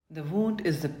The wound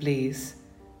is the place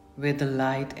where the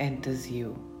light enters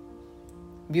you.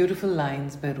 Beautiful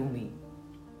lines by Rumi.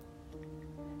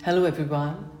 Hello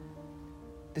everyone,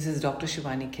 this is Dr.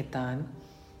 Shivani Khitan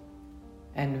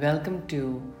and welcome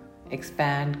to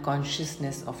Expand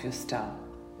Consciousness of Your Star.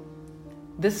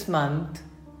 This month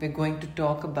we're going to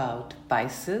talk about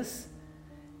Pisces.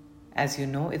 As you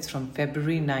know, it's from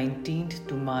February 19th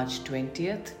to March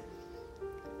 20th.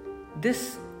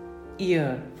 This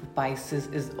year for Pisces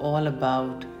is all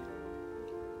about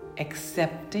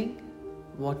accepting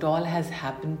what all has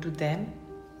happened to them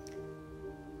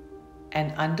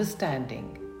and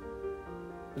understanding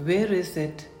where is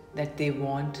it that they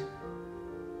want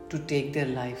to take their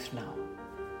life now.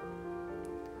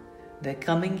 The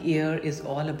coming year is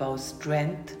all about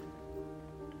strength,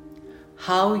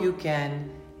 how you can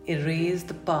erase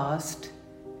the past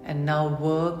and now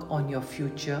work on your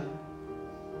future.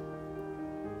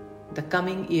 The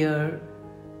coming year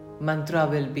mantra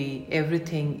will be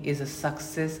everything is a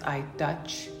success I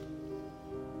touch.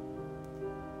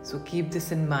 So keep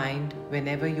this in mind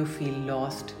whenever you feel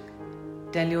lost.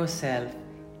 Tell yourself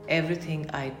everything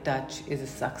I touch is a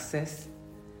success.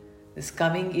 This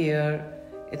coming year,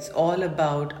 it's all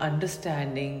about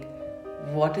understanding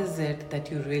what is it that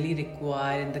you really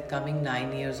require in the coming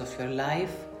 9 years of your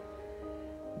life.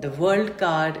 The World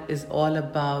card is all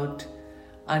about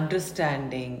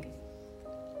understanding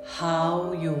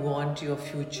how you want your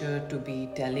future to be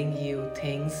telling you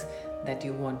things that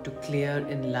you want to clear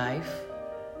in life.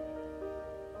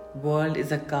 World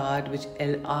is a card which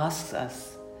asks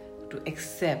us to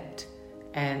accept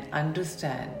and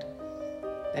understand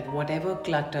that whatever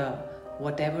clutter,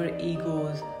 whatever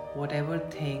egos, whatever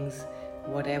things,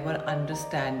 whatever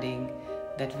understanding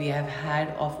that we have had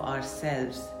of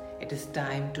ourselves, it is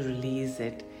time to release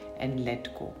it and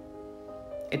let go.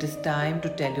 It is time to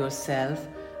tell yourself,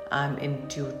 I'm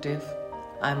intuitive,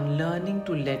 I'm learning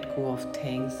to let go of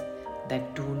things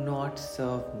that do not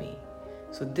serve me.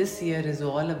 So this year is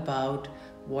all about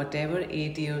whatever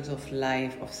 8 years of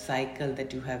life, of cycle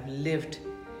that you have lived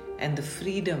and the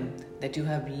freedom that you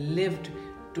have lived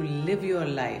to live your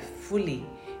life fully.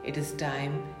 It is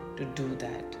time to do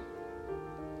that.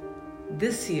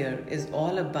 This year is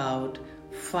all about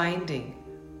finding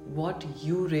what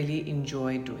you really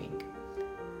enjoy doing.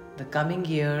 The coming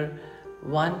year,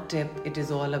 one tip, it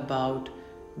is all about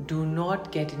do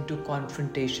not get into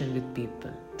confrontation with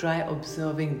people. Try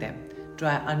observing them.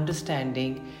 Try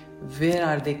understanding where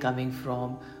are they coming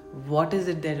from, what is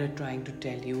it that they're trying to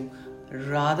tell you,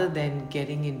 rather than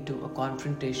getting into a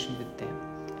confrontation with them.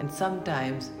 And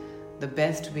sometimes the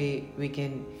best way we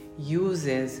can use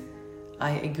is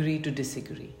I agree to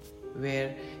disagree,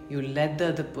 where you let the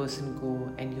other person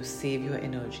go and you save your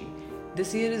energy.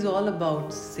 This year is all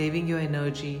about saving your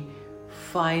energy,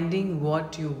 finding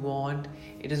what you want.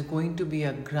 It is going to be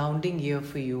a grounding year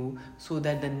for you so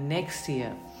that the next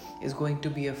year is going to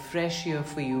be a fresh year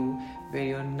for you where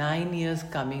your 9 years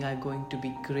coming are going to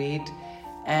be great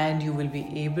and you will be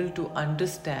able to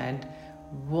understand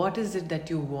what is it that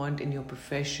you want in your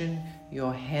profession,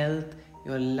 your health,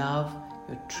 your love,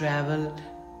 your travel.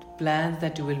 Plans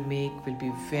that you will make will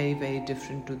be very, very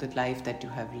different to the life that you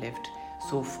have lived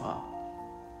so far.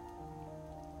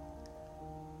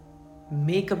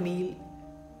 Make a meal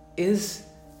is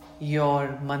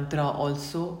your mantra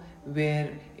also,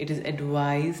 where it is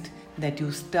advised that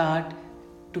you start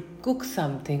to cook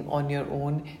something on your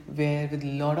own, where with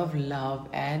a lot of love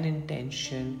and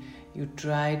intention you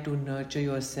try to nurture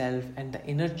yourself and the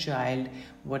inner child.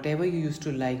 Whatever you used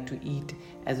to like to eat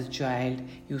as a child,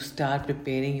 you start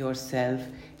preparing yourself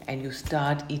and you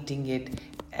start eating it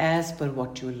as per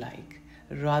what you like,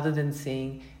 rather than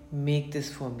saying make this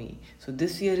for me. So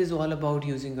this year is all about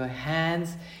using your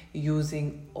hands,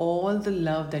 using all the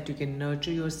love that you can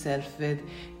nurture yourself with,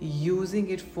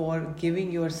 using it for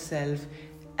giving yourself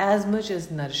as much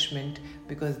as nourishment,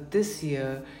 because this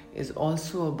year is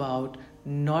also about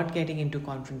not getting into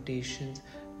confrontations,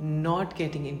 not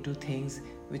getting into things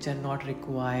which are not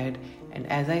required, and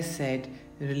as I said,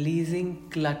 releasing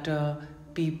clutter,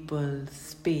 people,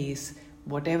 space,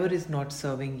 whatever is not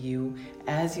serving you.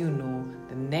 As you know,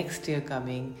 the next year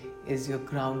coming is your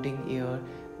grounding year,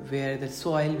 where the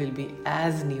soil will be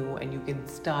as new and you can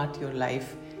start your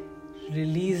life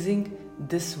releasing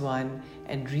this one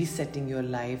and resetting your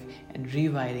life and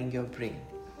rewiring your brain.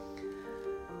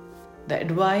 The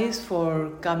advice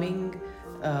for coming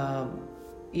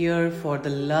year for the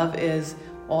love is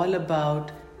all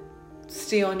about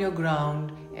stay on your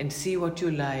ground and see what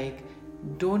you like.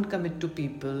 Don't commit to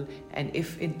people, and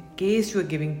if in case you are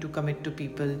giving to commit to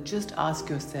people, just ask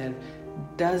yourself,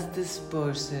 does this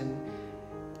person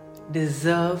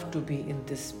deserve to be in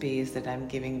this space that I'm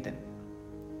giving them.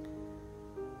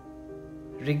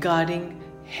 Regarding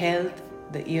health,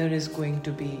 the year is going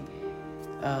to be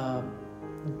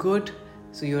good.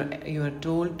 So you are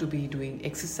told to be doing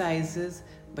exercises,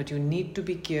 but you need to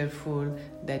be careful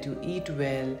that you eat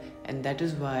well, and that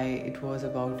is why it was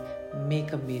about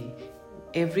make a meal.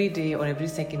 Every day or every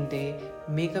second day,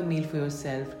 make a meal for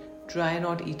yourself. Try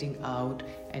not eating out,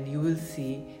 and you will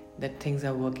see that things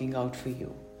are working out for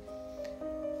you.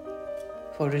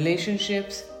 For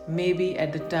relationships, maybe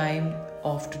at the time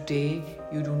of today,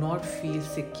 you do not feel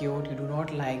secure, you do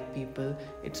not like people.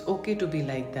 It's okay to be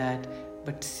like that,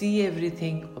 but see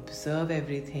everything, observe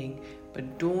everything,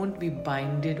 but don't be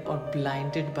binded or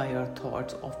blinded by your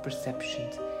thoughts of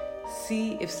perceptions.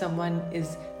 See if someone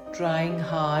is trying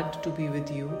hard to be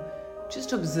with you,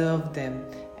 just observe them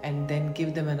and then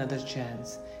give them another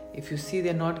chance. If you see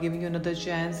they're not giving you another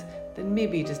chance, then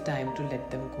maybe it is time to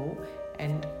let them go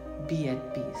and be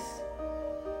at peace.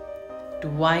 To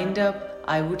wind up,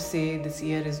 I would say this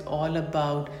year is all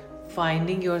about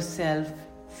finding yourself,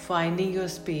 finding your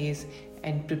space,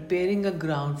 and preparing a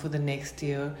ground for the next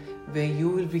year where you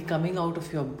will be coming out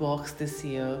of your box this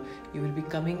year. You will be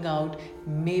coming out,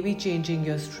 maybe changing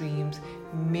your streams,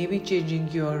 maybe changing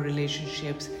your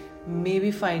relationships, maybe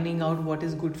finding out what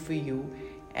is good for you,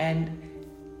 and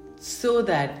so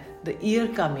that the year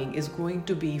coming is going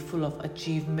to be full of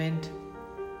achievement.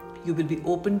 You will be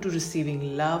open to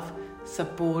receiving love,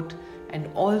 support, and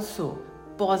also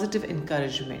positive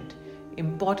encouragement.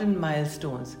 Important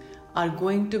milestones are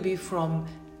going to be from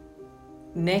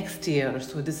next year.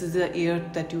 So this is a year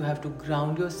that you have to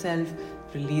ground yourself,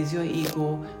 release your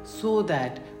ego, so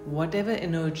that whatever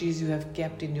energies you have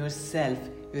kept in yourself,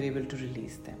 you're able to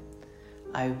release them.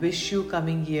 I wish you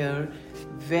coming year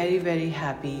very, very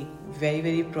happy, very,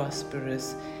 very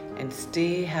prosperous, and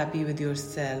stay happy with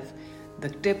yourself. The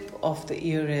tip of the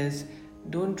year is,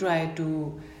 don't try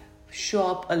to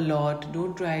shop a lot,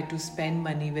 don't try to spend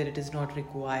money where it is not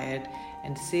required,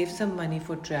 and save some money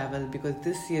for travel, because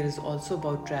this year is also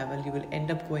about travel. You will end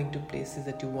up going to places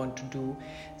that you want to do.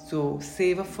 So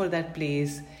save up for that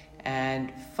place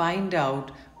and find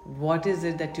out what is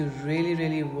it that you really,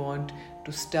 really want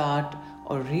to start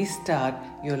or restart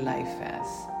your life as.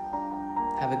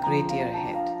 Have a great year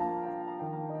ahead.